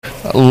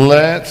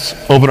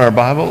Let's open our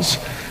Bibles.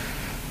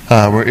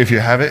 If you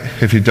have it,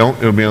 if you don't,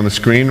 it'll be on the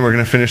screen. We're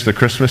going to finish the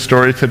Christmas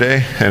story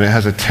today, and it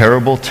has a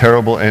terrible,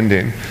 terrible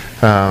ending.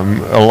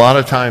 A lot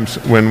of times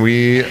when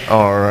we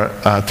are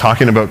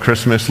talking about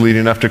Christmas,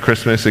 leading up to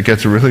Christmas, it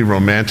gets really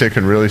romantic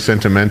and really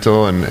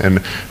sentimental, and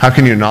how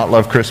can you not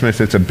love Christmas?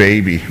 It's a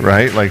baby,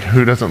 right? Like,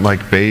 who doesn't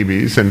like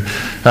babies? And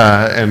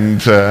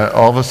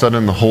all of a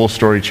sudden the whole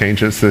story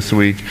changes this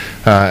week,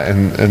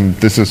 and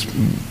this is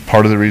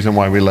part of the reason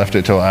why we left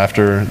it till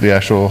after the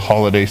actual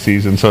holiday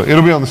season. So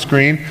it'll be on the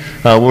screen.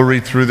 We'll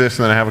read through this,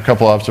 and then I have a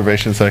couple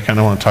observations that I kind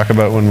of want to talk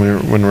about when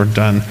we're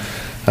done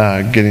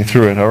getting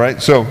through it. All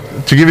right. So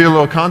to give you a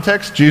little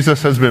context,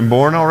 Jesus has been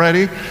born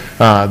already.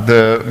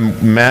 The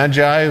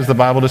Magi, as the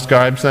Bible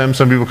describes them,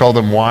 some people call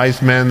them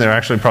wise men. They're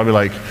actually probably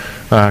like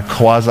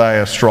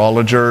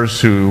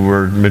quasi-astrologers who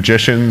were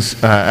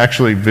magicians,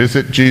 actually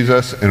visit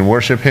Jesus and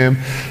worship him.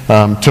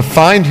 To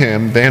find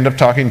him, they end up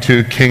talking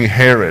to King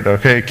Herod,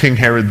 okay? King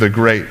Herod the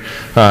Great.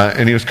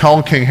 And he was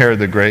called King Herod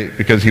the Great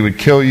because he would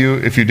kill you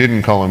if you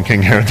didn't call him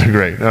King Herod the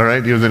Great, all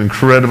right? He was an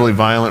incredibly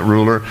violent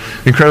ruler,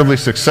 incredibly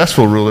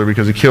successful ruler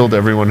because he killed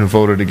everyone who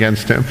voted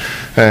against him.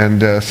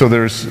 And so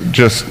there's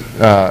just,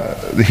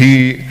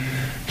 he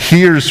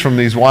hears from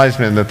these wise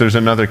men that there's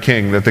another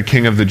king, that the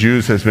king of the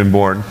Jews has been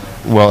born.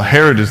 Well,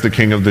 Herod is the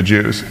king of the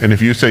Jews. And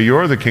if you say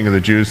you're the king of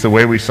the Jews, the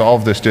way we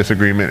solve this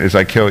disagreement is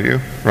I kill you,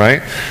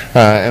 right?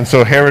 And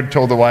so Herod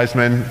told the wise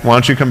men, why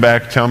don't you come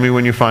back, tell me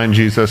when you find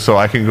Jesus so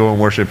I can go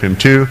and worship him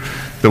too.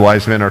 The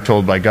wise men are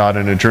told by God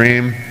in a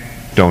dream,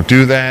 don't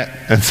do that.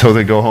 And so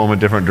they go home a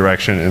different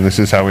direction, and this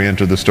is how we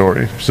enter the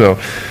story. So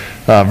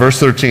verse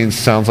 13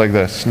 sounds like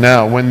this.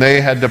 Now, when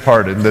they had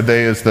departed, the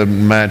they is the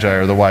Magi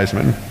or the wise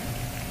men.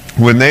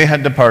 When they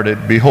had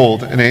departed,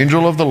 behold, an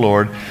angel of the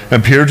Lord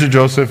appeared to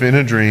Joseph in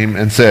a dream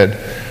and said,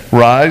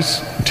 Rise,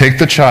 take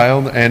the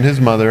child and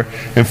his mother,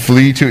 and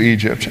flee to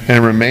Egypt,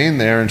 and remain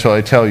there until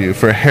I tell you.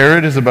 For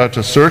Herod is about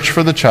to search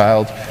for the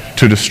child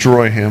to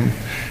destroy him.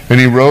 And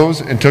he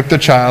rose and took the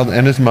child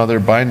and his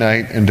mother by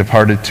night and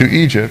departed to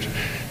Egypt,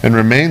 and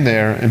remained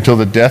there until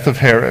the death of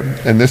Herod.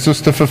 And this was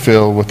to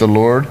fulfill what the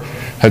Lord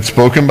had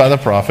spoken by the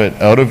prophet,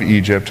 Out of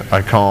Egypt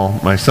I call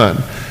my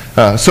son.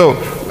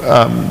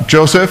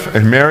 Joseph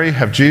and Mary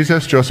have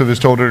Jesus. Joseph is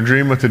told in a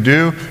dream what to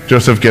do.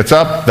 Joseph gets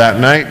up that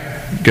night,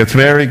 gets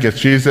Mary, gets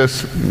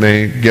Jesus.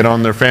 They get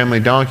on their family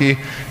donkey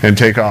and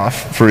take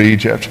off for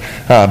Egypt.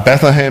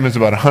 Bethlehem is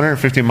about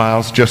 150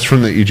 miles just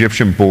from the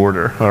Egyptian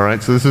border. All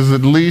right, so this is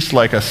at least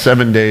like a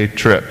 7-day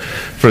trip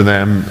for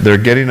them. They're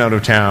getting out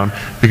of town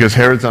because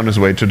Herod's on his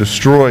way to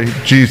destroy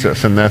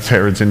Jesus, and that's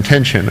Herod's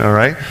intention. All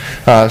right,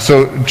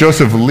 so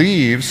Joseph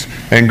leaves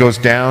and goes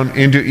down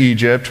into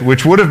Egypt,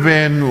 which would have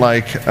been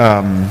like.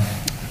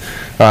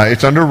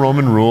 It's under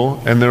Roman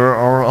rule, and there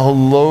are a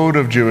load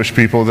of Jewish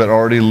people that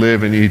already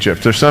live in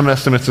Egypt. There's some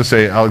estimates to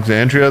say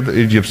Alexandria,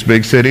 Egypt's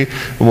big city,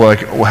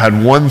 had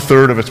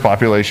 1/3 of its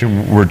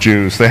population were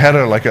Jews. They had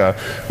a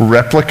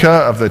replica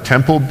of the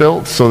temple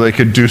built so they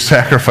could do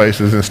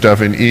sacrifices and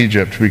stuff in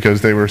Egypt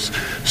because there were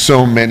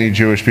so many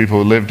Jewish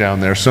people who lived down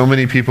there. So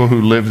many people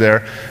who lived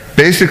there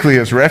basically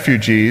as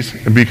refugees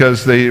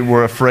because they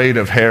were afraid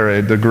of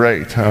Herod the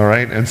Great, all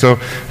right? And so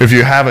if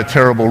you have a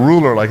terrible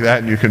ruler like that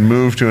and you can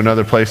move to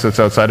another place that's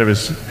outside of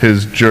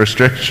his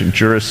jurisdiction,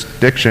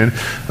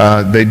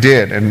 they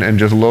did, and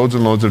just loads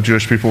and loads of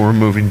Jewish people were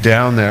moving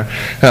down there.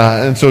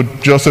 And so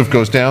Joseph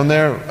goes down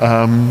there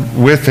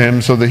with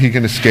him so that he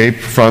can escape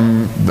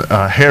from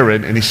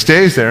Herod, and he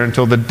stays there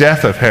until the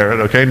death of Herod,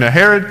 okay? Now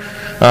Herod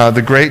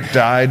the Great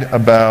died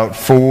about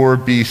 4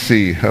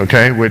 BC,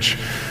 okay, which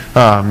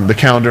the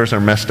calendars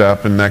are messed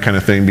up and that kind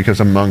of thing because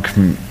a monk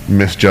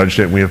misjudged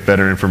it. We have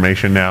better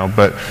information now.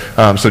 But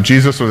so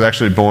Jesus was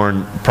actually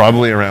born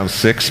probably around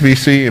 6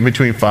 BC. In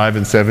between 5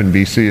 and 7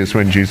 BC is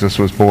when Jesus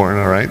was born,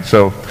 all right?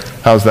 So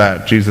how's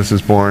that? Jesus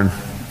is born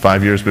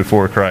 5 years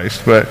before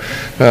Christ. But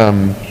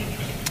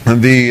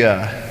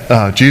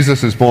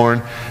Jesus is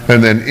born,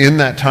 and then in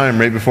that time,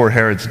 right before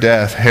Herod's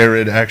death,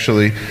 Herod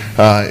actually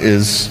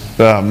is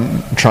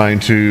trying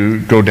to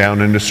go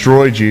down and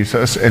destroy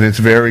Jesus, and it's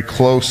very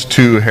close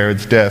to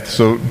Herod's death.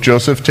 So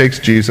Joseph takes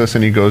Jesus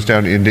and he goes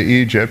down into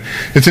Egypt.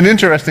 It's an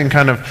interesting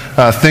kind of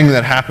thing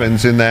that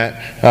happens in that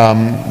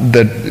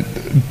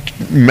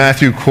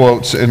Matthew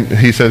quotes, and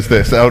he says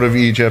this, Out of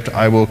Egypt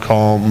I will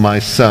call my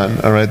son.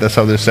 All right, that's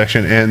how this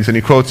section ends. And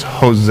he quotes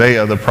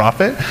Hosea the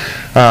prophet.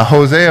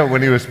 Hosea,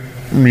 when he was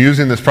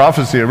using this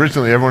prophecy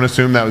originally, everyone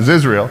assumed that was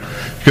Israel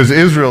because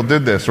Israel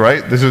did this,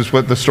 right? This is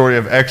what the story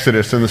of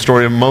Exodus and the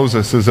story of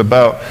Moses is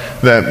about,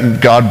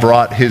 that God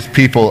brought his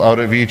people out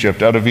of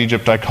Egypt. Out of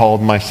Egypt I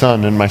called my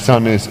son, and my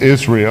son is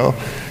Israel.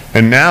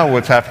 And now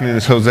what's happening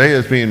is Hosea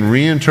is being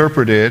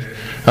reinterpreted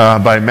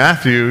by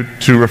Matthew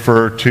to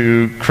refer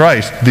to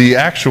Christ, the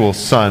actual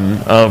Son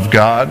of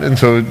God. And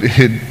so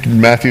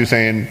Matthew is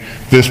saying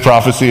this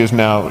prophecy is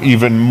now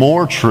even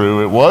more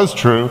true. It was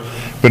true,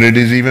 but it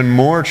is even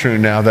more true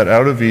now that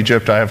out of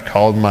Egypt I have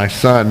called my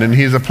son. And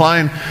he's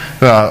applying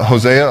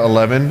Hosea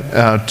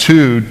 11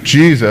 to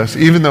Jesus,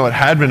 even though it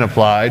had been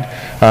applied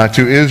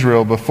to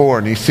Israel before.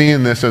 And he's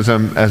seeing this as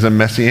a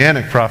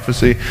messianic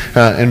prophecy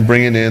and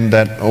bringing in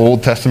that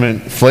Old Testament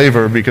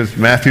flavor, because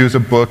Matthew is a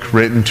book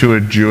written to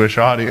a Jewish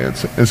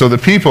audience. And so the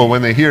people,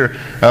 when they hear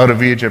out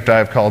of Egypt I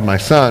have called my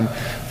son,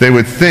 they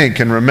would think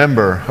and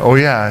remember, oh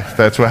yeah,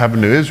 that's what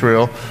happened to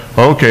Israel.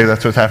 Okay,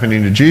 that's what's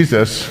happening to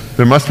Jesus.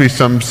 There must be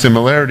some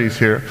similarities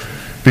here.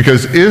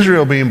 Because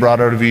Israel being brought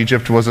out of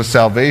Egypt was a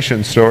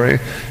salvation story.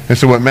 And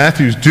so what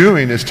Matthew's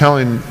doing is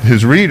telling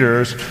his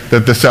readers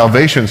that the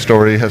salvation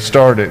story has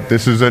started.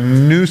 This is a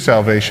new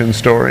salvation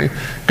story.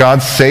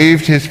 God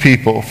saved his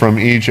people from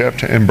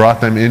Egypt and brought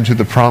them into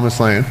the promised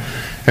land.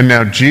 And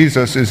now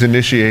Jesus is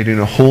initiating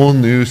a whole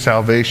new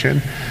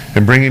salvation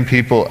and bringing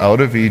people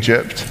out of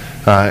Egypt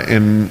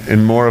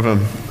in more of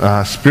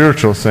a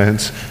spiritual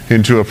sense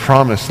into a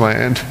promised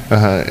land,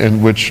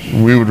 in which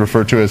we would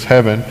refer to as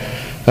heaven.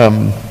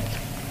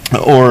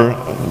 Or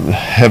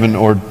heaven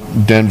or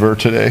Denver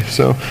today.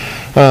 So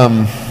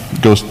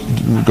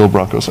go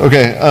Broncos.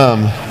 Okay,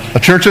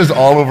 churches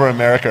all over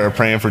America are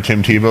praying for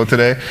Tim Tebow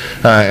today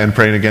and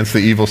praying against the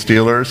evil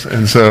Steelers.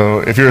 And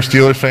so if you're a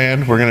Steelers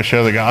fan, we're going to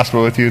share the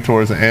gospel with you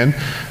towards the end.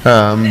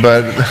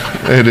 But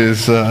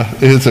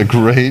it's a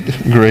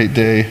great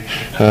day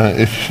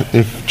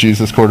if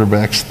Jesus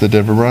quarterbacks the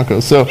Denver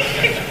Broncos. So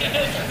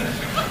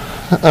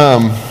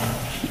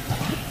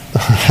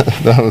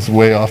that was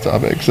way off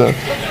topic. So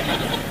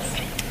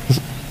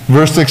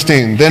verse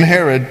 16, then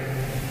Herod,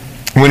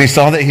 when he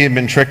saw that he had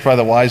been tricked by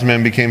the wise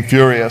men, became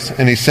furious,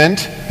 and he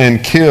sent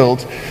and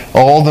killed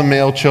all the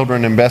male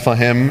children in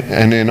Bethlehem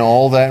and in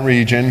all that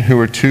region who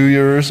were 2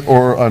 years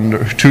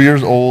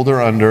old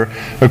or under,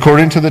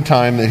 according to the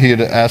time that he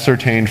had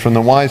ascertained from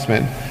the wise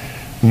men.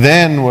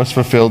 Then was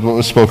fulfilled what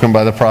was spoken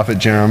by the prophet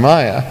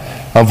Jeremiah.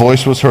 A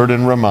voice was heard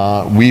in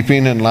Ramah,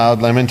 weeping and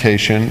loud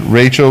lamentation,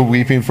 Rachel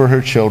weeping for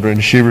her children.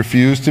 She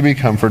refused to be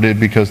comforted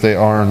because they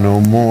are no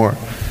more.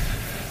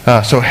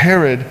 So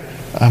Herod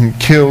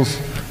kills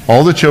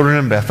all the children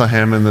in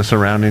Bethlehem and the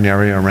surrounding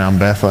area around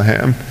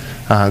Bethlehem.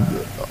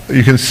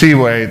 You can see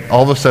why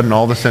all of a sudden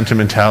all the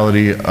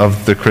sentimentality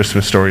of the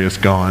Christmas story is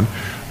gone.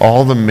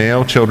 All the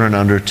male children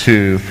under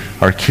 2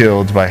 are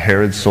killed by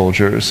Herod's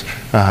soldiers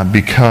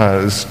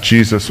because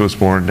Jesus was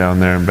born down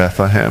there in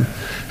Bethlehem.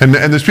 And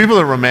there's people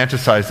that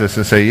romanticize this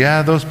and say,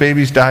 yeah, those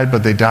babies died,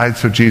 but they died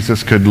so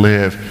Jesus could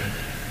live.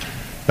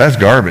 That's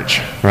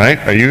garbage, right?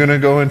 Are you going to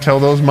go and tell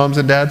those moms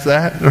and dads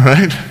that,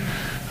 right?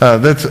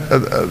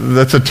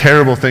 That's a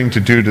terrible thing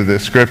to do to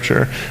this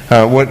scripture.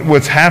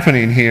 What's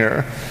happening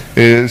here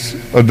is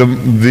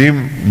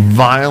the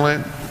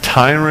violent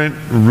tyrant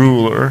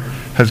ruler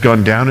has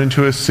gone down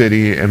into a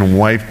city and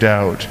wiped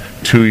out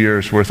 2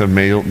 years worth of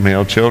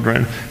male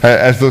children.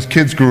 As those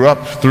kids grew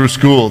up through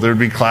school, there'd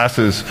be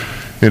classes,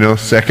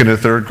 second and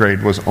third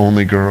grade was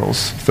only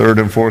girls. Third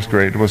and fourth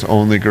grade was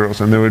only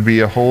girls. And there would be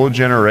a whole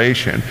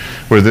generation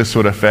where this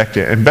would affect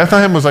it. And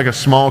Bethlehem was like a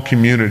small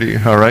community,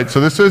 all right? So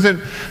this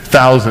isn't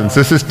thousands.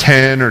 This is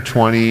 10 or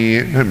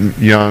 20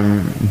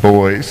 young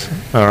boys,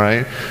 all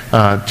right?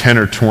 10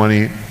 or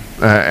 20.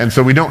 And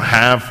so we don't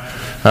have...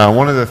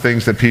 one of the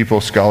things that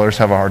scholars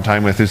have a hard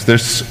time with is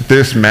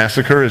this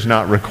massacre is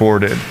not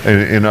recorded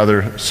in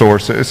other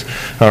sources,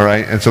 all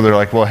right? And so they're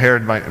like, well,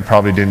 Herod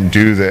probably didn't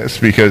do this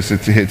because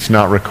it's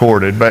not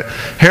recorded. But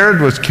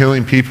Herod was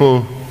killing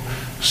people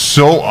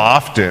so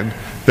often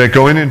that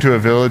going into a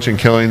village and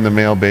killing the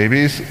male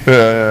babies,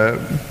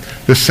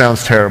 this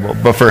sounds terrible.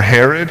 But for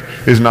Herod,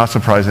 is not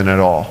surprising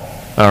at all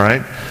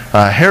right?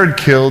 Herod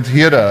killed, he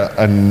had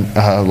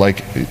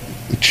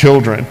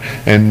children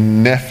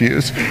and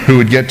nephews who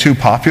would get too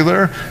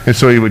popular, and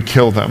so he would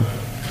kill them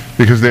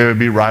because they would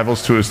be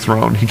rivals to his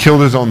throne. He killed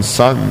his own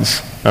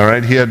sons, all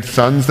right? He had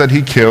sons that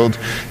he killed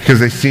because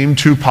they seemed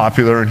too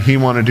popular and he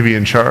wanted to be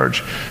in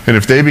charge. And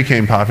if they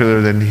became popular,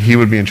 then he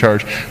would be in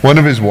charge. One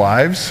of his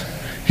wives,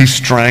 he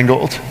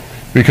strangled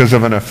because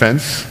of an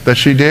offense that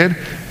she did,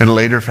 and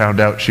later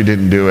found out she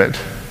didn't do it.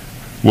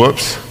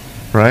 Whoops,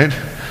 right?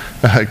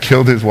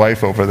 Killed his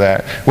wife over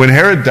that. When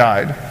Herod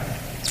died,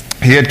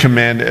 he had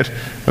commanded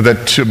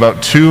that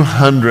about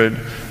 200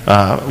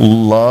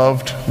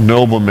 loved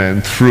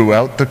noblemen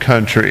throughout the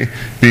country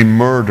be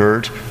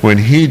murdered when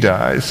he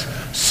dies,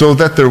 so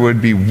that there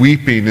would be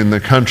weeping in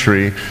the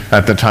country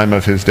at the time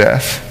of his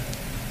death.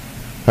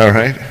 All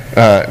right?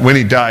 When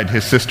he died,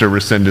 his sister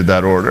rescinded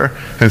that order,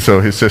 and so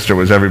his sister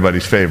was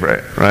everybody's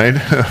favorite, right?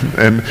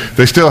 And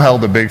they still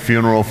held a big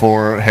funeral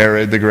for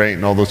Herod the Great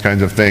and all those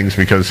kinds of things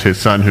because his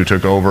son who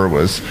took over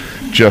was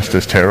just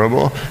as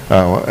terrible,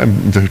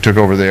 and who took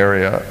over the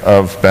area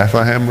of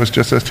Bethlehem was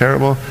just as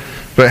terrible.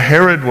 But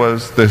Herod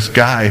was this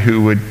guy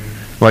who would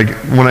Like,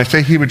 when I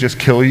say he would just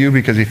kill you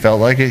because he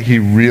felt like it, he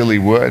really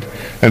would.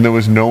 And there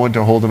was no one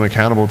to hold him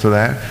accountable to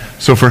that.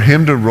 So for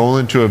him to roll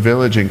into a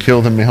village and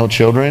kill the male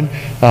children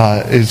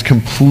is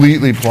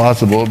completely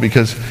plausible,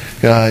 because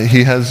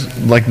he has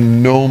like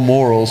no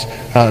morals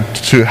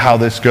to how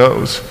this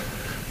goes.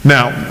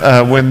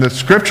 Now, when the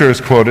scripture is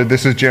quoted,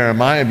 this is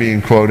Jeremiah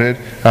being quoted,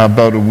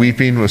 about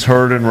weeping was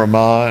heard in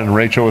Ramah, and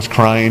Rachel was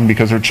crying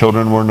because her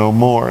children were no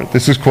more.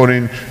 This is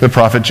quoting the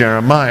prophet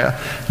Jeremiah.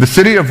 The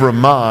city of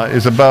Ramah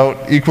is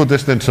about equal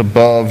distance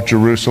above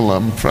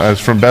Jerusalem. As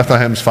from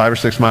Bethlehem's 5 or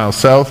 6 miles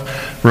south,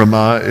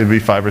 Ramah, it would be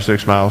 5 or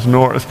 6 miles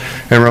north.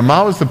 And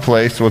Ramah was the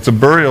place, well, it's a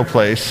burial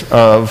place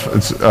of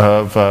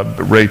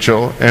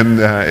Rachel,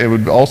 and it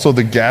would also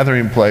the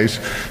gathering place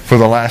for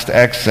the last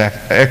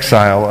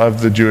exile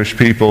of the Jewish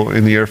people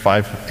in the year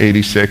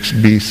 586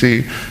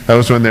 BC. That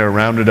was when they were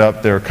rounded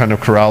up, they were kind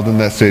of corralled in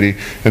that city,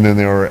 and then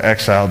they were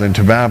exiled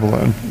into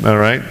Babylon. All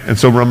right? And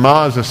so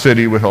Ramah is a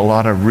city with a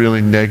lot of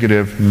really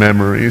negative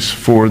memories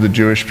for the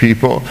Jewish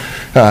people.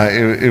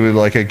 It was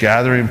like a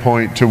gathering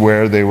point to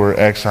where they were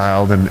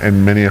exiled,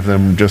 and many of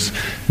them just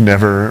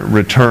never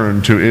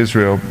returned to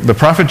Israel. The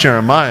prophet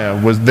Jeremiah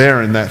was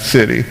there in that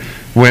city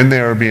when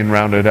they were being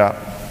rounded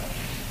up.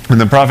 And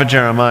the prophet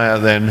Jeremiah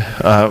then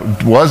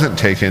wasn't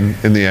taken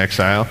in the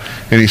exile,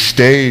 and he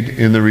stayed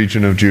in the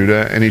region of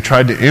Judah, and he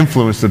tried to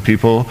influence the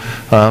people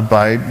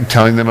by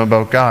telling them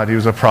about God. He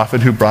was a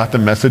prophet who brought the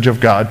message of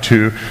God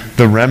to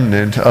the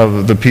remnant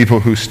of the people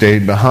who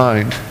stayed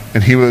behind,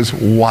 and he was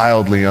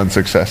wildly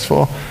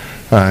unsuccessful.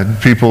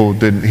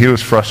 He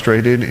was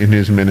frustrated in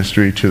his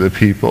ministry to the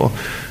people,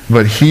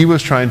 but he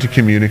was trying to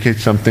communicate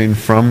something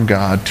from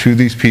God to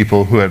these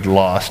people who had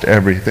lost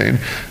everything.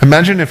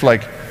 Imagine if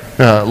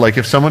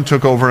if someone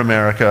took over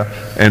America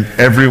and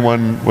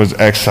everyone was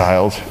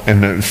exiled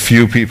and a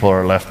few people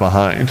are left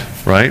behind,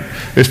 right?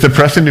 It's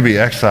depressing to be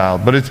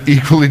exiled, but it's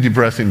equally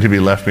depressing to be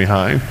left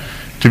behind,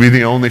 to be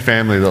the only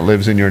family that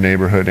lives in your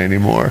neighborhood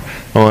anymore.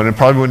 Oh, and it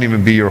probably wouldn't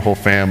even be your whole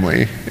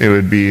family. It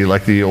would be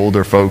like the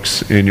older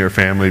folks in your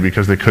family,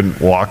 because they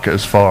couldn't walk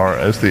as far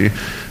as the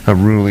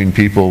ruling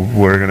people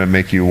were going to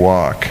make you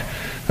walk.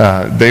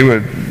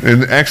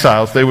 In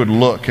exiles, they would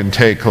look and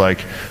take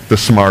like the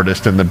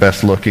smartest and the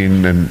best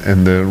looking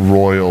and the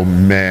royal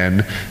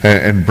men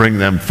and bring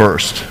them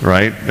first,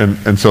 right?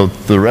 And so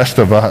the rest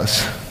of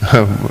us,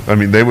 I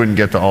mean, they wouldn't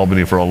get to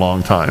Albany for a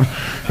long time,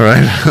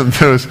 right?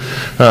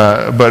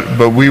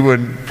 But we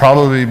would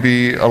probably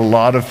be a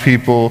lot of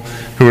people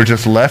who were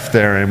just left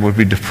there and would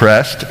be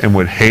depressed and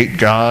would hate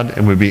God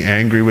and would be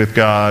angry with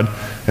God,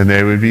 and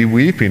they would be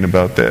weeping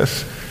about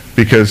this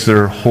because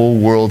their whole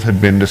world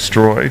had been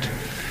destroyed.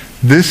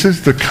 This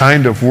is the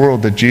kind of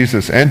world that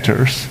Jesus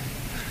enters.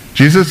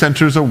 Jesus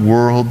enters a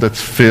world that's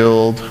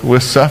filled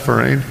with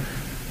suffering.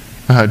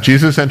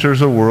 Jesus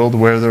enters a world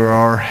where there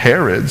are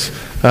Herods,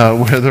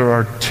 where there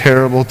are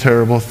terrible,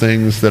 terrible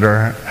things that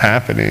are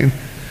happening.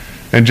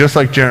 And just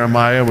like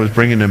Jeremiah was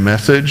bringing a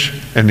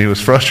message, and he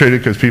was frustrated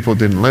because people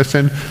didn't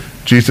listen,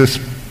 Jesus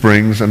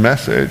brings a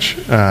message.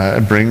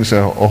 It brings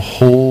a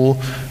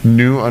whole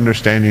new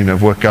understanding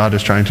of what God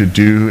is trying to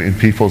do in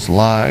people's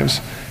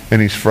lives.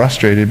 And he's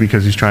frustrated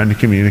because he's trying to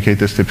communicate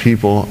this to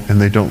people,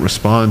 and they don't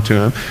respond to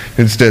him.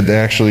 Instead, they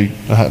actually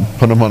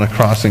put him on a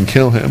cross and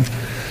kill him.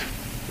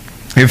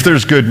 If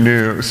there's good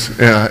news,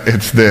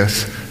 it's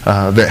this,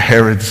 that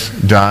Herods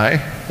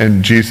die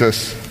and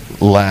Jesus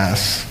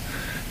lasts.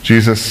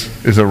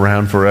 Jesus is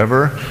around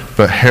forever,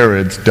 but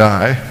Herods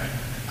die.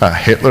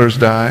 Hitlers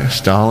die,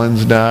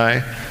 Stalins die,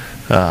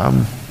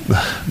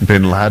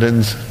 Bin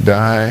Ladens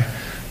die.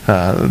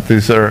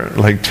 These are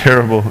like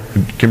terrible,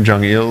 Kim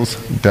Jong-il's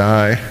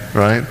die,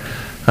 right?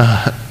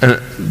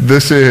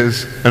 This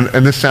is,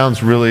 and this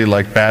sounds really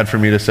like bad for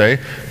me to say,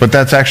 but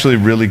that's actually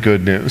really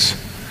good news.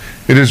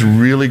 It is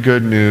really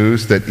good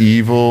news that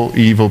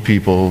evil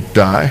people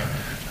die.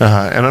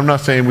 And I'm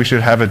not saying we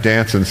should have a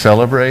dance and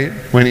celebrate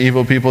when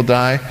evil people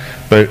die,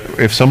 but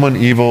if someone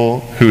evil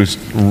who's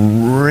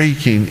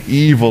wreaking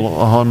evil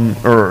on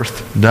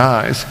earth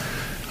dies,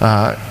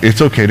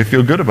 it's okay to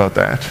feel good about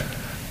that.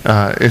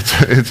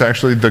 It's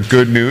actually the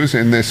good news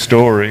in this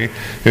story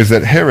is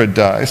that Herod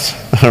dies,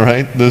 all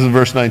right? This is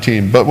verse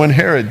 19. But when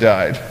Herod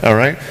died, all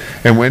right?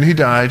 And when he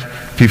died,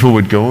 people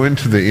would go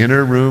into the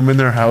inner room in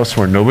their house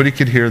where nobody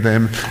could hear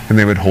them, and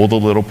they would hold a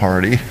little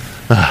party,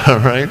 all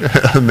right?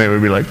 And they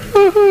would be like,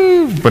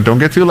 woohoo, but don't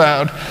get too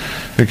loud,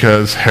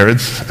 because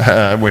Herod's,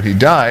 when he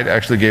died,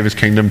 actually gave his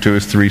kingdom to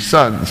his 3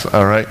 sons,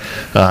 all right,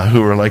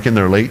 who were like in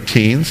their late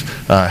teens.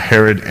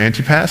 Herod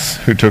Antipas,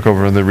 who took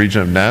over the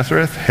region of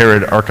Nazareth,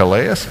 Herod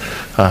Archelaus,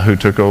 who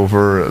took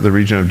over the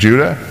region of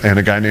Judah, and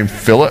a guy named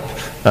Philip,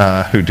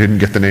 who didn't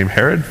get the name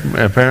Herod,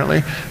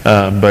 apparently,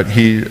 but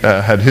he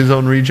had his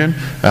own region.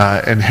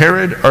 And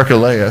Herod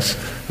Archelaus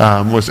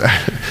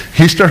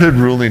he started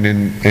ruling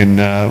in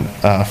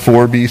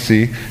 4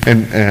 BC,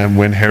 and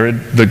when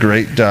Herod the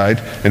Great died.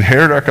 And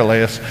Herod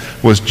Archelaus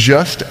was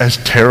just as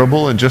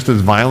terrible and just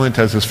as violent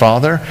as his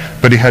father,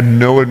 but he had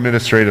no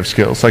administrative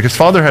skills. Like his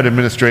father had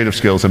administrative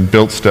skills and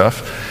built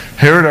stuff.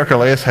 Herod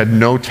Archelaus had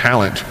no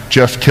talent,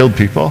 just killed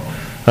people.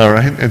 All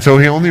right, and so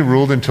he only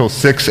ruled until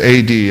 6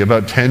 AD,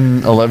 about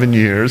 10, 11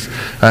 years.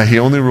 He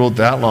only ruled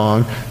that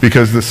long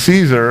because the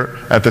Caesar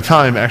at the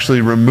time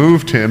actually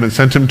removed him and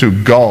sent him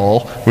to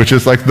Gaul, which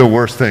is like the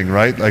worst thing,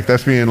 right? Like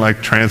that's being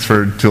like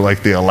transferred to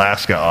like the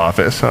Alaska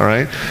office, all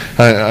right?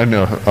 I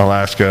know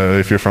Alaska,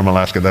 if you're from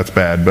Alaska, that's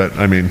bad, but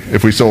I mean,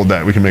 if we sold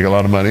that, we can make a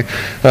lot of money.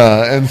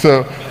 And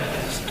so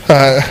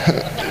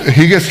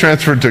he gets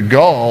transferred to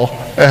Gaul,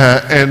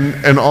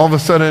 and all of a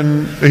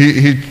sudden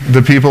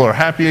the people are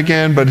happy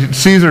again, but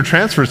Caesar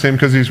transfers him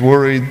because he's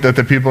worried that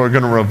the people are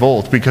going to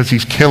revolt because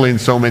he's killing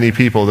so many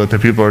people that the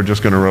people are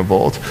just going to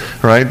revolt,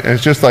 right? And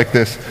it's just like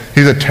this.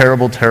 He's a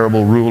terrible,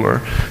 terrible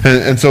ruler.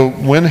 And so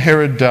when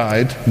Herod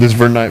died, this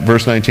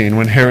verse 19,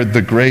 when Herod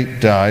the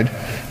Great died,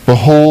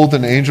 behold,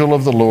 an angel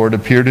of the Lord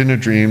appeared in a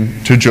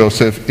dream to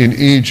Joseph in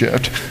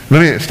Egypt.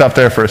 Let me stop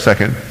there for a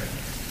second.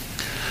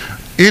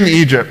 In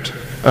Egypt,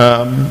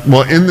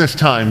 in this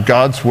time,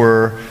 gods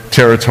were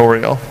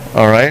territorial,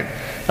 all right?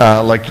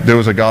 Like there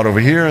was a god over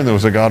here and there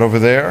was a god over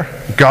there.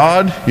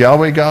 God,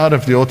 Yahweh God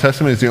of the Old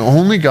Testament, is the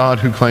only God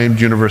who claimed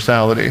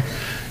universality.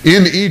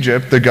 In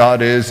Egypt, the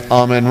god is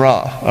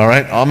Amen-Ra, all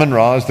right?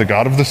 Amen-Ra is the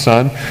god of the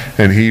sun,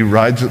 and he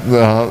rides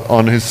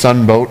on his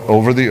sun boat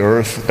over the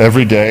earth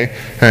every day,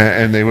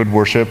 and they would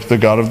worship the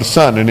god of the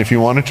sun. And if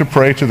you wanted to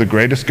pray to the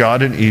greatest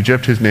god in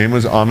Egypt, his name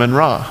was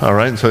Amen-Ra, all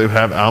right? And so they would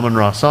have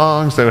Amen-Ra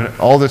songs, they would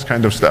have all this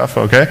kind of stuff,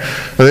 okay?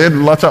 But they had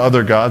lots of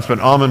other gods, but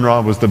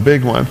Amen-Ra was the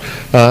big one.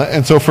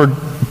 And so for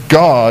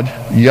God,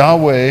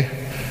 Yahweh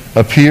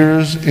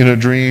appears in a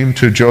dream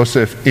to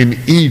Joseph in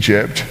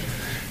Egypt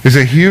is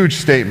a huge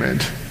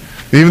statement.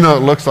 Even though it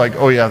looks like,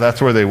 oh yeah,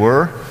 that's where they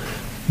were,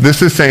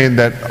 this is saying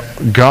that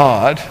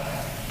God,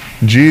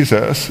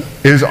 Jesus,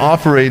 is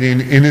operating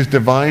in his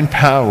divine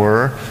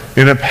power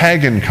in a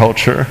pagan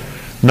culture,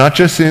 not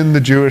just in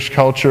the Jewish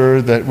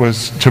culture that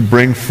was to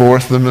bring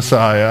forth the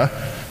Messiah,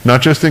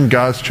 not just in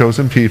God's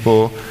chosen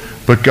people,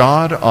 but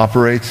God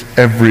operates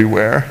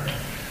everywhere.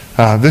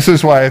 This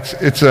is why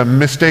it's a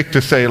mistake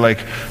to say, like,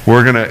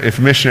 if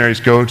missionaries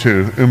go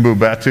to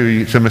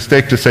Mbumbatu, it's a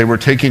mistake to say we're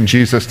taking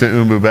Jesus to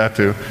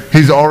Mbumbatu.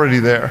 He's already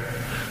there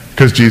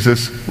because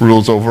Jesus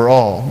rules over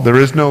all. There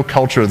is no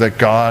culture that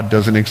God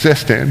doesn't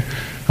exist in.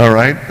 All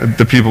right?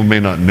 The people may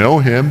not know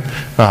him.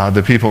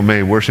 The people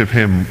may worship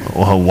him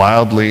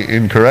wildly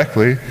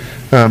incorrectly.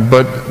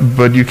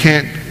 But you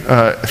can't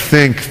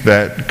think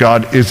that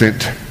God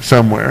isn't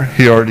somewhere.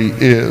 He already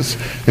is.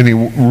 And he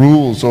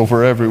rules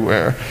over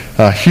everywhere.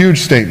 Huge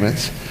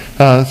statements.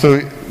 So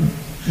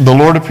the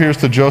Lord appears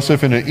to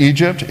Joseph in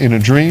Egypt in a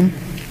dream.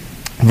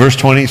 Verse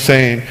 20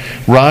 saying,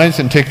 "Rise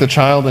and take the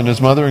child and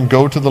his mother and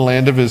go to the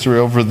land of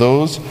Israel, for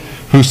those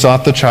who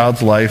sought the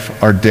child's life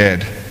are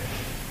dead."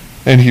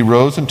 And he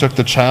rose and took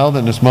the child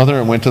and his mother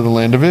and went to the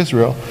land of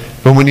Israel.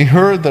 But when he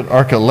heard that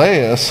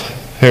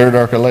Herod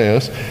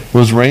Archelaus,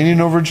 was reigning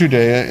over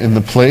Judea in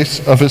the place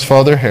of his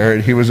father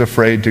Herod, he was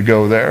afraid to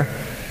go there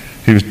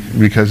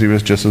because he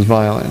was just as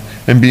violent.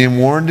 And being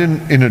warned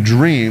in a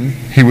dream,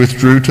 he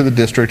withdrew to the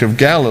district of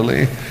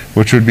Galilee,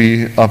 which would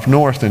be up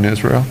north in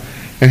Israel.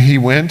 And he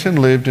went and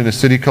lived in a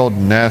city called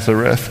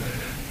Nazareth,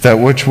 that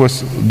what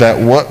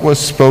was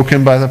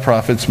spoken by the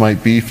prophets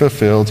might be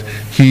fulfilled.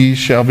 He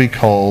shall be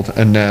called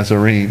a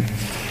Nazarene.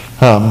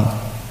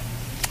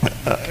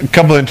 A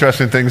couple of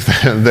interesting things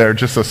there,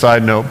 just a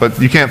side note, but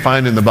you can't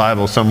find in the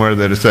Bible somewhere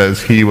that it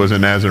says he was a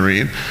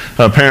Nazarene.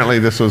 Apparently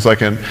this was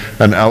like an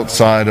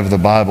outside of the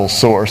Bible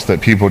source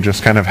that people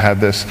just kind of had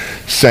this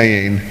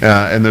saying,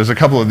 and there's a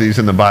couple of these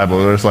in the Bible.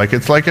 There's like,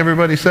 it's like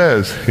everybody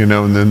says, and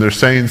then there's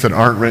sayings that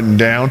aren't written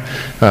down,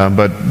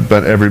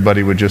 but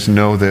everybody would just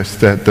know this,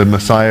 that the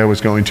Messiah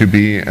was going to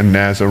be a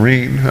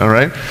Nazarene, all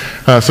right?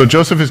 So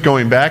Joseph is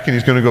going back, and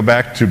he's going to go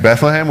back to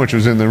Bethlehem, which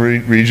was in the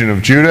region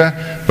of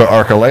Judah, but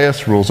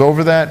Archelaus rules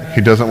over that.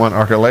 He doesn't want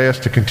Archelaus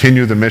to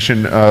continue the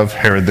mission of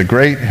Herod the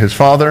Great, his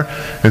father,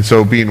 and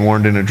so being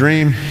warned in a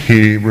dream,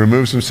 he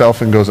removes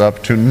himself and goes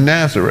up to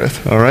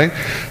Nazareth, all right?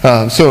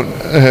 So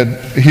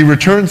he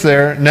returns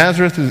there.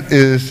 Nazareth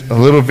is a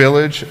little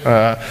village.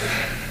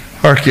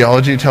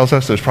 Archaeology tells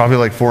us there's probably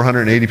like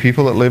 480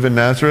 people that live in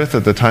Nazareth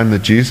at the time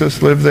that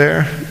Jesus lived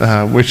there,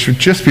 which would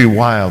just be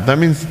wild. That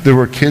means there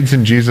were kids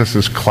in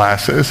Jesus's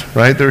classes,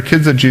 right? There were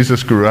kids that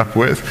Jesus grew up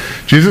with.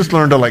 Jesus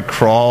learned to like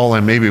crawl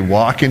and maybe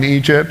walk in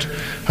Egypt,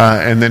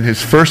 and then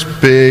his first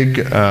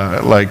big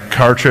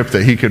car trip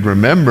that he could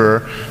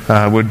remember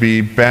would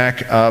be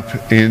back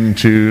up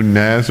into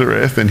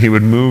Nazareth, and he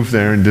would move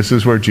there, and this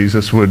is where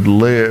Jesus would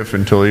live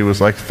until he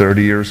was like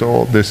 30 years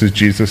old. This is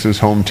Jesus's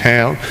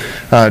hometown.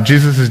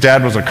 Jesus's dad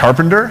was a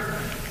carpenter,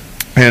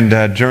 and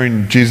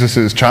during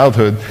Jesus'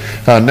 childhood,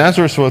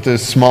 Nazareth was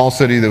this small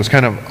city that was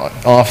kind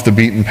of off the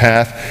beaten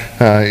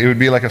path. It would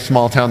be like a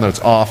small town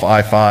that's off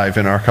I-5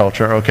 in our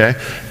culture, okay?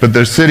 But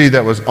the city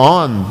that was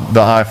on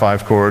the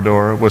I-5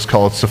 corridor was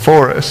called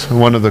Sepphoris.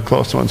 One of the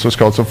close ones was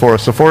called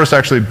Sepphoris. Sepphoris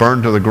actually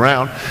burned to the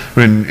ground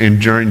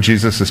during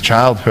Jesus'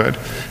 childhood,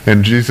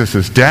 and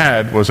Jesus'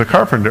 dad was a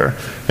carpenter.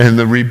 And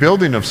the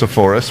rebuilding of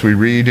Sepphoris, we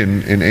read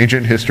in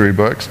ancient history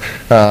books,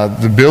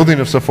 the building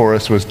of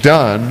Sepphoris was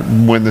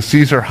done when the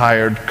Caesar hired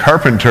hired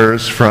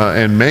carpenters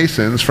and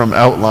masons from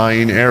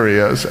outlying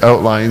areas,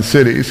 outlying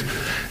cities.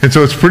 And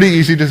so it's pretty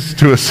easy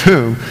to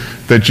assume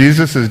that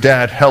Jesus'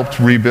 dad helped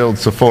rebuild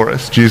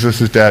Sepphoris,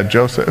 Jesus' dad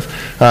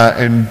Joseph.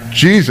 And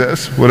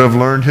Jesus would have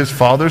learned his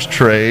father's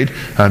trade,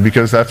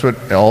 because that's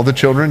what all the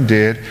children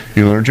did.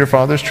 You learned your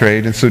father's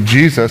trade. And so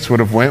Jesus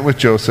would have went with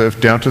Joseph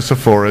down to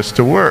Sepphoris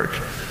to work.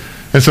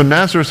 And so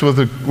Nazareth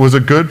was a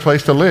good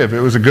place to live. It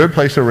was a good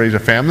place to raise a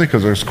family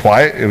because it was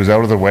quiet, it was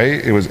out of the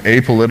way, it was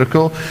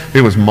apolitical, it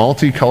was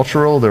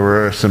multicultural. There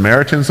were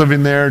Samaritans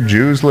living there,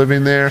 Jews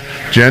living there,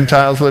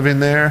 Gentiles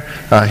living there.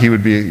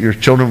 Your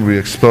children would be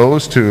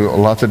exposed to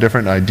lots of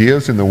different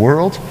ideas in the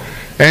world,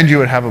 and you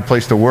would have a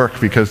place to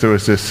work because there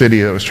was this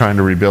city that was trying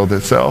to rebuild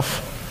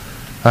itself.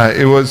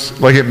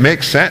 It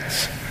makes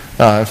sense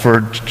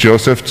for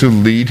Joseph to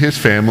lead his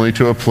family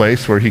to a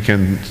place where he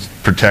can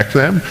protect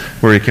them,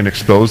 where he can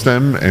expose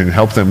them and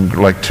help them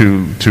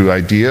to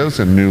ideas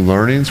and new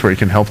learnings, where he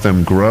can help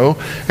them grow,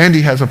 and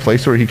he has a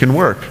place where he can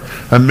work.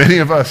 And many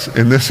of us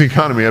in this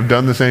economy have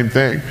done the same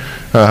thing.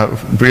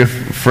 We have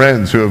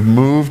friends who have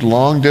moved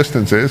long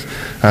distances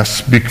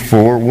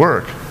for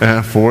work,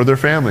 for their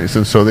families,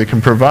 and so they can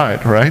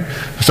provide, right?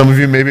 Some of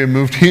you maybe have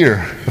moved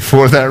here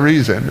for that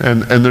reason,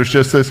 and there's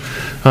just this,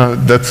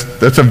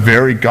 that's a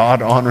very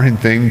God-honoring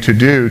thing to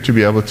do, to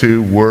be able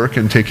to work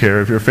and take care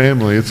of your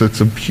family. It's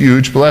a huge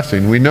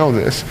blessing. We know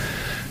this.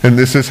 And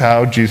this is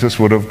how Jesus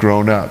would have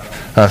grown up.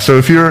 So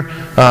if you're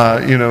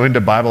into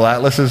Bible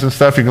atlases and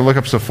stuff, you can look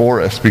up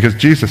Sepphoris, because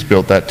Jesus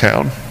built that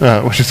town,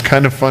 which is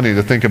kind of funny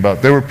to think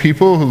about. There were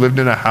people who lived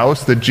in a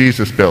house that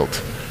Jesus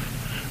built,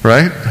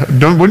 right?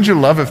 Wouldn't you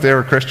love if they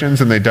were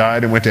Christians and they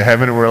died and went to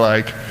heaven and were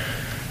like,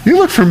 you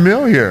look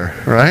familiar,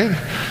 right?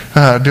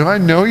 Do I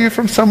know you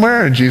from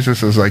somewhere? And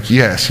Jesus is like,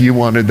 yes, you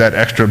wanted that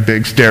extra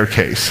big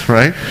staircase,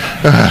 right?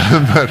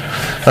 But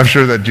I'm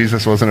sure that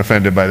Jesus wasn't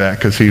offended by that,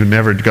 because he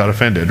never got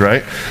offended,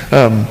 right?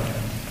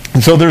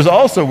 So there's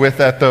also with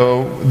that,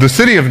 though, the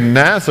city of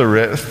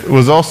Nazareth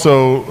was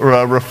also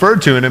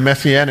referred to in a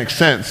messianic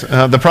sense.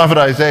 The prophet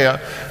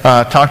Isaiah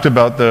talked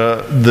about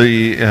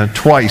the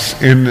twice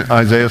in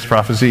Isaiah's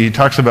prophecy. He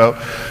talks about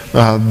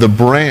the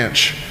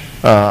branch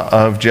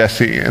of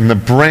Jesse, and the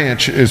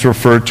branch is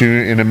referred to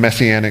in a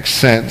messianic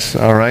sense,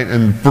 all right?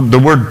 And the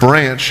word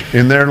branch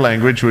in their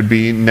language would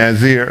be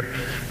Nazir,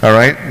 all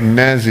right?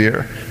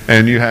 Nazir.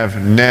 And you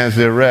have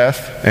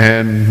Nazareth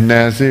and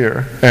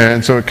Nazir.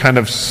 And so it kind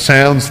of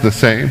sounds the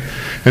same.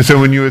 And so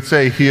when you would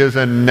say he is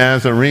a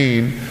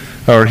Nazarene,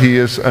 or he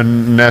is a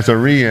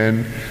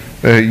Nazarene,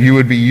 you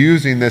would be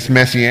using this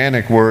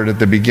messianic word at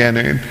the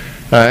beginning.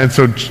 And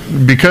so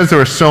because there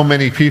were so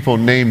many people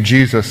named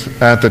Jesus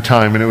at the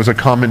time, and it was a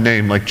common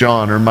name like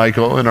John or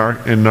Michael in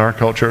our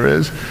culture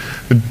is,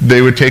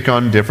 they would take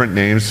on different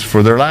names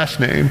for their last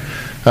name.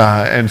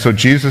 And so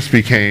Jesus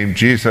became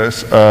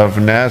Jesus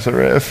of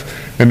Nazareth.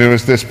 And there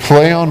was this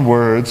play on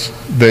words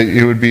that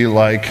it would be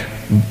like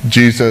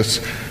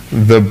Jesus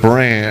the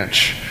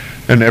branch.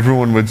 And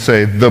everyone would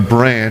say the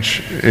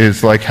branch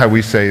is like how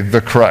we say the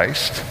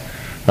Christ.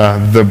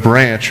 The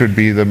branch would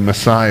be the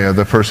Messiah,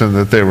 the person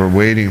that they were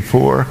waiting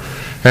for.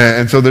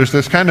 And so there's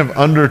this kind of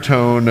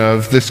undertone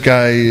of this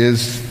guy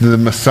is the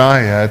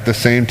Messiah at the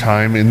same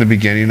time in the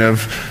beginning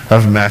of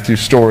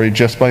Matthew's story,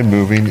 just by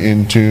moving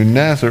into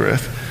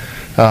Nazareth.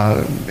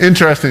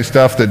 Interesting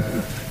stuff that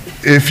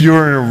if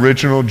you're an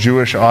original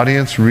Jewish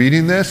audience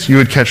reading this, you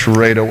would catch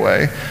right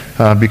away.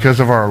 Because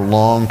of our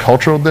long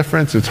cultural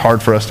difference, it's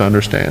hard for us to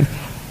understand.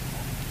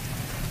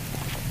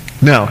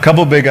 Now, a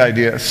couple big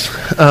ideas.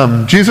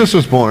 Jesus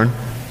was born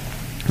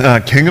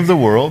King of the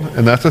world,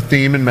 and that's a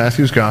theme in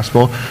Matthew's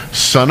Gospel,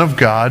 Son of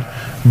God,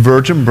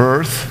 virgin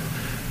birth,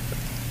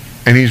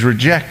 and he's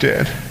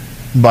rejected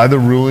by the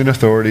ruling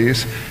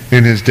authorities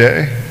in his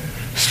day,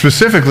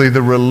 specifically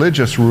the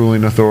religious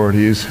ruling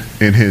authorities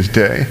in his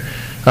day.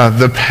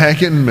 The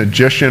pagan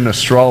magician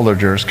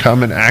astrologers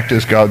come and act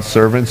as God's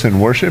servants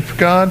and worship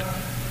God.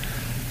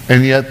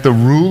 And yet the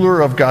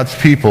ruler of God's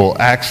people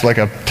acts like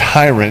a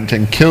tyrant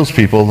and kills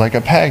people like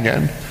a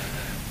pagan.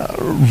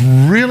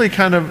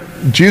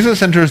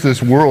 Jesus enters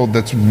this world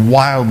that's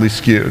wildly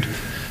skewed.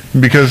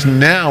 Because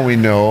now we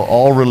know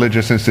all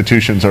religious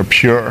institutions are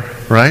pure,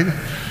 right?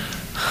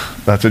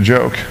 That's a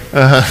joke.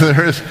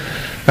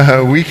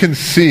 We can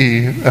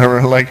see,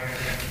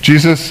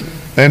 Jesus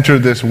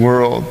entered this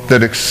world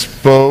that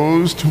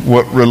exposed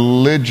what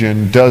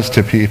religion does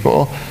to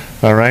people.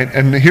 All right,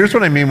 and here's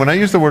what I mean. When I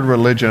use the word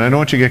religion, I don't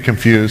want you to get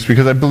confused,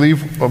 because I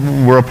believe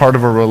we're a part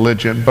of a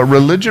religion. But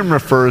religion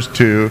refers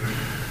to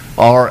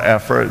our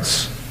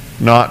efforts,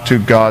 not to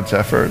God's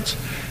efforts.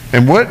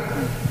 And what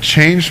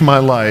changed my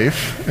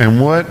life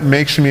and what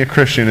makes me a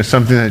Christian is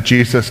something that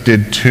Jesus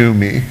did to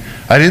me.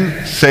 I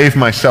didn't save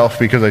myself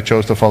because I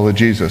chose to follow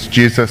Jesus.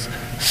 Jesus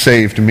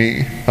saved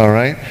me, all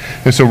right?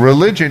 And so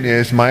religion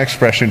is my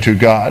expression to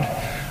God.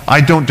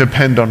 I don't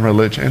depend on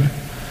religion.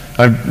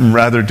 I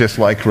rather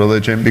dislike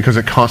religion because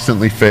it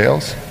constantly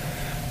fails.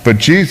 But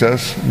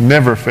Jesus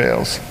never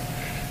fails.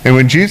 And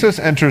when Jesus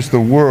enters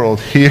the world,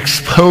 he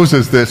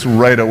exposes this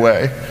right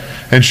away.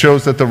 and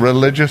shows that the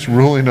religious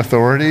ruling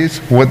authorities,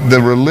 what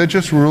the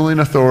religious ruling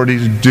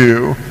authorities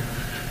do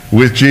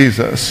with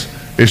Jesus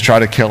is try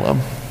to kill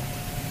him.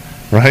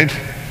 Right?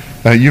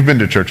 You've been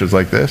to churches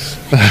like this.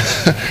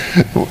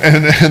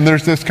 and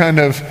there's this kind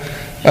of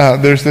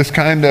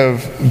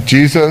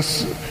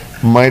Jesus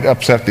might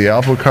upset the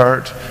apple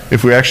cart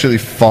if we actually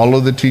follow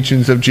the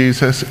teachings of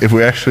Jesus, if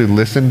we actually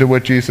listen to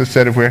what Jesus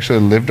said, if we actually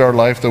lived our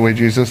life the way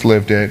Jesus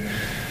lived it,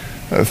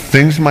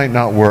 things might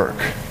not work.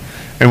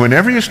 And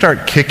whenever you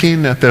start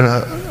kicking at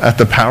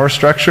the power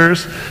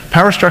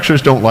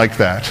structures don't like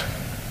that.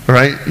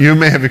 Right? You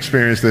may have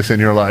experienced this in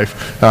your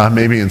life,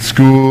 maybe in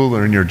school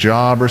or in your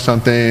job or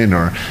something,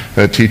 or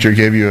a teacher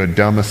gave you a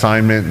dumb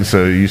assignment and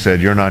so you said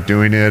you're not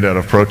doing it out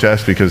of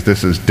protest because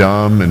this is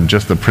dumb and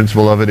just the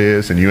principle of it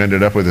is, and you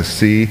ended up with a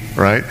C,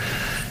 right?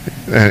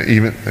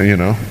 Even,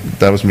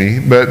 that was me.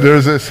 But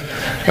there's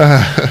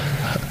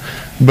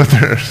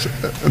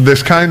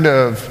this kind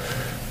of,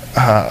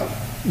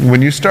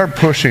 when you start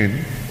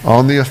pushing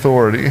on the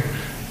authority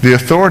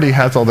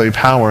has all the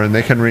power and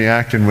they can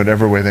react in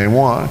whatever way they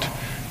want.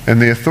 And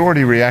the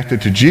authority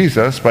reacted to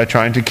Jesus by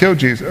trying to kill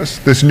Jesus.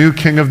 This new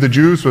king of the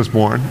Jews was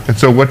born. And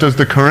so what does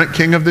the current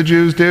king of the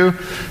Jews do?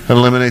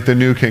 Eliminate the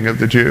new king of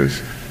the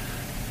Jews.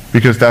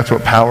 Because that's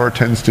what power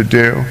tends to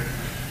do.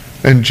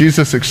 And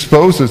Jesus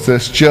exposes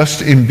this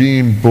just in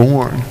being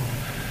born.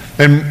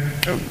 And,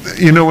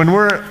 when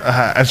we're,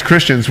 as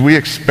Christians, we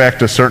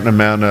expect a certain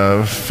amount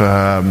of,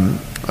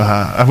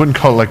 I wouldn't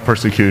call it like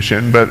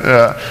persecution, but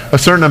a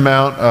certain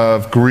amount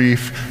of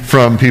grief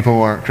from people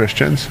who aren't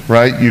Christians,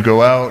 right? You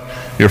go out,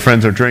 your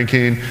friends are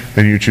drinking,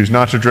 and you choose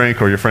not to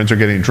drink, or your friends are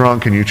getting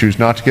drunk, and you choose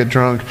not to get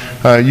drunk.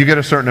 You get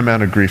a certain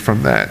amount of grief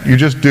from that. You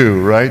just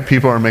do, right?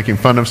 People are making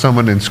fun of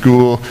someone in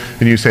school,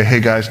 and you say,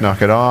 hey guys,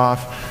 knock it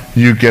off.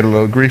 You get a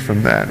little grief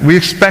from that. We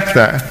expect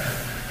that.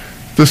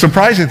 The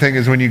surprising thing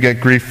is when you get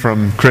grief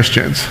from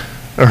Christians,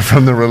 or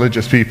from the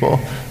religious people,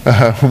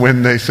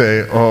 when they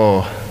say,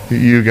 oh,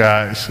 you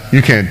guys,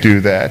 you can't do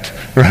that,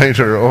 right?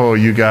 Or, oh,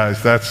 you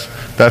guys, that's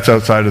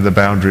outside of the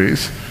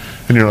boundaries.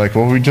 And you're like,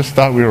 well, we just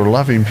thought we were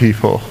loving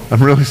people.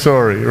 I'm really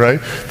sorry, right?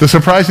 The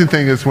surprising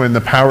thing is when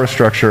the power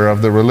structure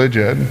of the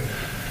religion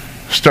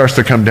starts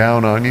to come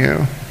down on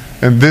you.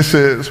 And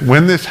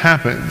when this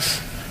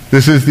happens,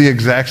 this is the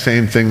exact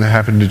same thing that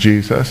happened to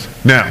Jesus.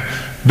 Now,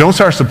 don't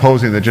start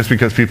supposing that just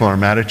because people are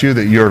mad at you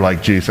that you're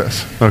like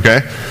Jesus,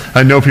 okay?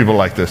 I know people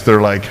like this. They're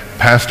like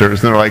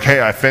pastors. And they're like, hey,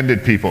 I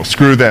offended people.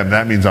 Screw them.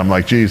 That means I'm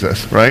like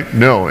Jesus, right?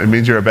 No, it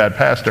means you're a bad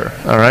pastor,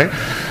 all right?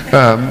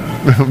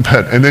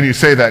 And then you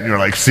say that and you're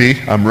like,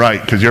 see, I'm right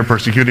because you're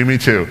persecuting me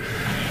too.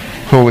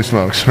 Holy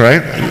smokes,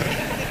 right?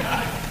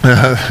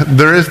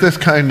 There is this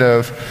kind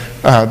of,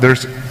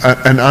 there's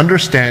an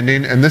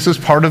understanding, and this is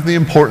part of the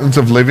importance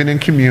of living in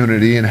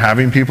community and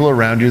having people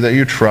around you that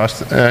you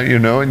trust,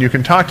 and you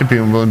can talk to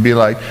people and be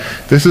like,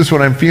 this is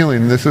what I'm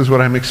feeling, this is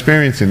what I'm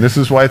experiencing, this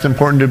is why it's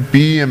important to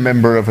be a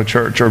member of a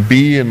church or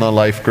be in a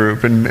life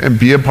group and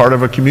be a part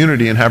of a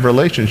community and have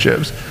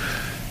relationships.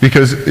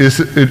 Because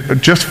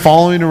just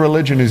following a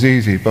religion is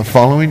easy, but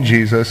following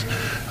Jesus,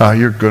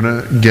 you're going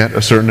to get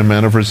a certain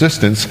amount of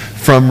resistance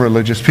from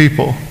religious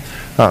people.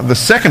 The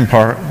second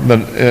part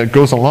that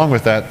goes along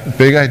with that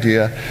big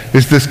idea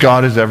is this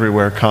God is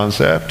everywhere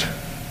concept.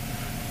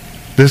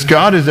 This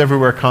God is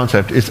everywhere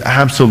concept is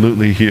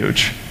absolutely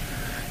huge.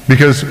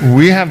 Because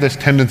we have this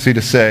tendency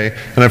to say,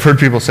 and I've heard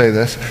people say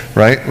this,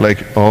 right?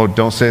 Like, oh,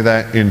 don't say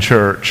that in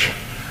church.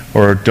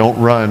 Or don't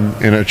run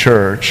in a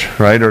church,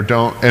 right? Or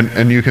don't,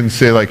 and you can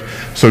say like,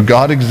 so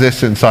God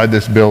exists inside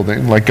this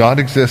building. Like God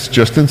exists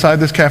just inside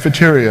this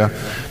cafeteria.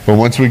 But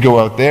once we go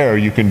out there,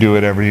 you can do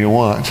whatever you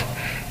want.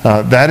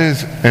 That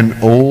is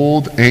an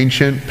old,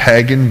 ancient,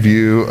 pagan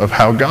view of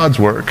how gods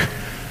work.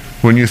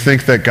 When you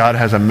think that God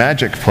has a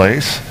magic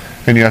place,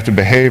 and you have to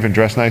behave and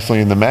dress nicely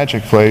in the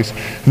magic place,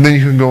 and then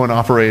you can go and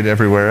operate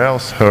everywhere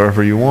else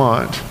however you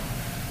want.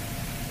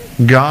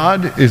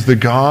 God is the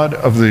God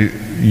of the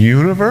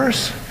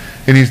universe,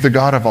 and He's the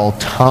God of all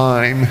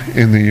time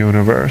in the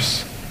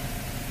universe.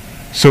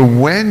 So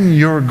when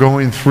you're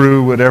going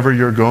through whatever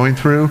you're going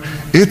through,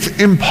 it's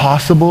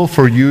impossible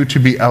for you to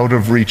be out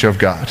of reach of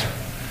God.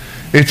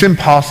 It's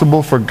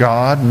impossible for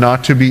God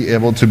not to be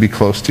able to be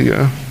close to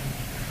you.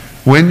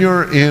 When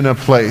you're in a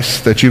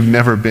place that you've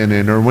never been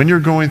in, or when you're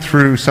going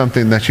through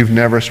something that you've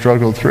never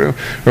struggled through,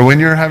 or when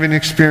you're having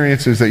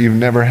experiences that you've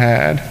never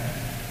had,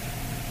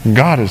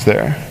 God is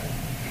there.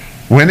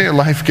 When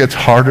life gets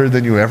harder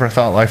than you ever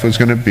thought life was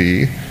going to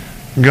be,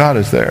 God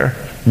is there,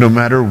 no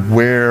matter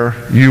where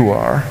you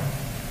are.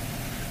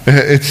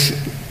 It's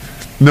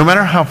no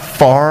matter how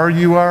far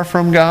you are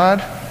from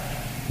God,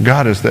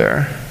 God is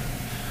there.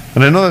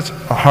 And I know that's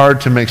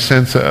hard to make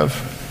sense of,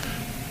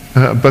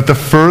 but the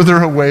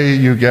further away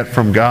you get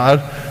from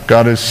God,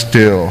 God is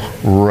still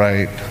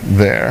right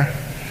there.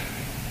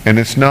 And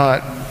it's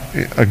not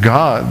a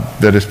God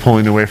that is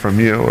pulling away from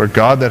you, or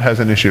God that has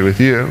an issue with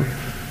you.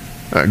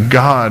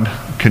 God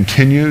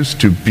continues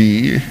to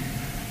be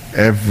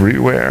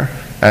everywhere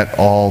at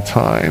all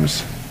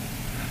times.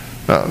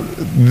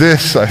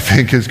 This, I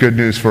think, is good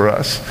news for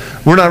us.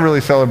 We're not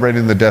really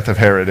celebrating the death of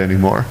Herod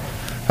anymore.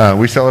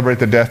 We celebrate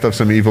the death of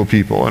some evil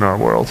people in our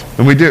world.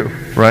 And we do,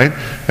 right?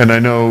 And I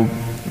know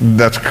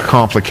that's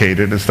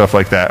complicated and stuff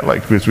like that,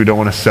 because we don't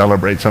want to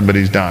celebrate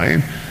somebody's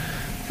dying.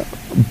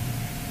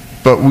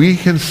 But we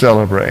can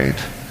celebrate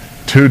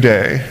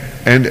today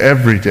and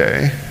every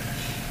day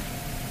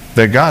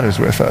that God is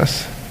with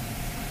us.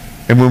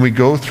 And when we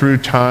go through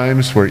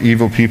times where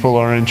evil people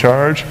are in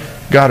charge,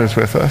 God is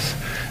with us.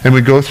 And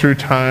we go through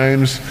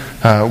times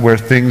where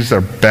things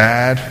are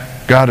bad,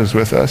 God is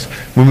with us.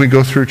 When we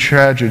go through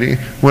tragedy,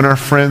 when our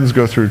friends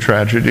go through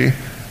tragedy,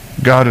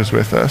 God is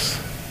with us.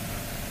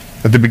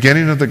 At the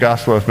beginning of the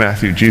Gospel of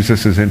Matthew,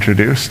 Jesus is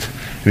introduced.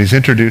 And he's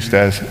introduced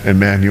as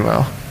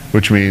Emmanuel,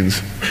 which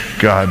means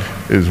God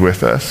is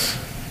with us.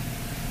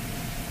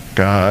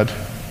 God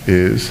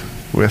is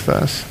with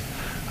us.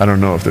 I don't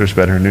know if there's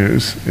better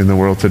news in the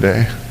world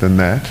today than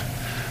that.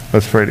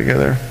 Let's pray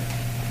together.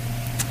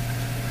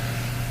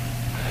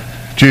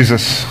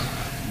 Jesus,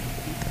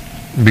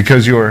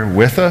 because you are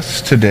with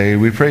us today,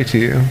 we pray to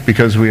you.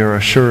 Because we are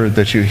assured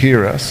that you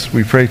hear us,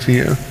 we pray to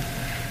you.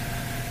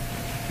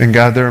 And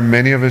God, there are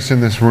many of us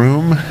in this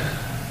room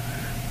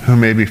who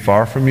may be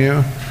far from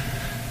you,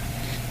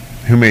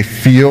 who may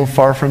feel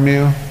far from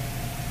you.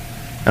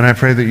 And I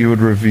pray that you would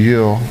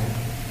reveal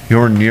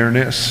your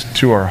nearness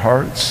to our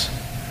hearts,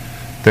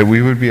 that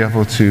we would be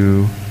able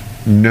to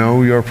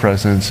know your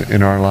presence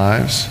in our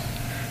lives,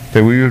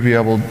 that we would be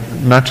able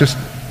not just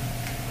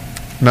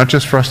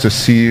for us to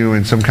see you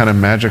in some kind of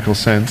magical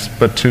sense,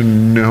 but to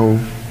know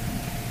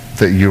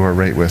that you are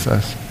right with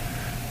us,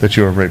 that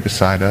you are right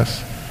beside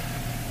us.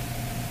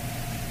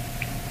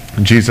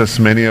 Jesus,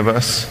 many of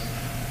us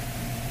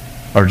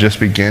are just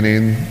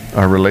beginning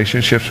our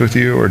relationships with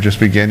you, or just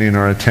beginning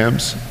our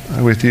attempts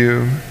with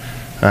you,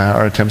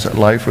 our attempts at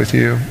life with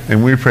you.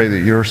 And we pray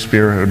that your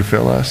Spirit would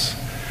fill us.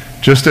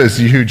 Just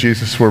as you,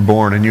 Jesus, were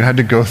born and you had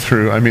to go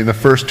through, the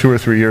first 2 or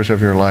 3 years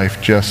of your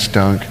life just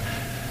stunk.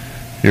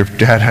 Your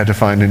dad had to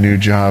find a new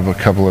job a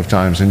couple of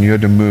times, and you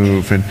had to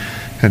move,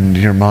 and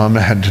your mom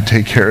had to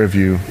take care of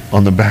you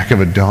on the back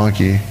of a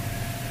donkey,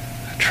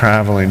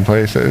 traveling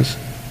places.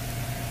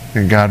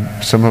 And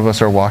God, some of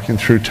us are walking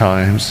through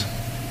times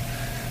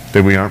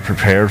that we aren't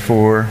prepared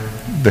for,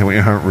 that we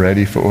aren't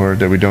ready for,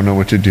 that we don't know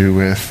what to do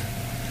with.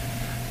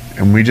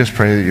 And we just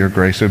pray that your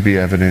grace would be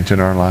evident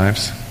in our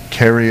lives.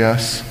 Carry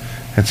us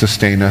and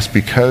sustain us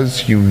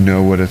because you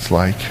know what it's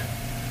like.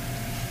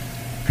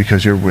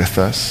 Because you're with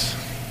us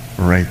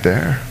right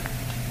there.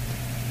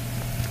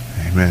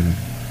 Amen.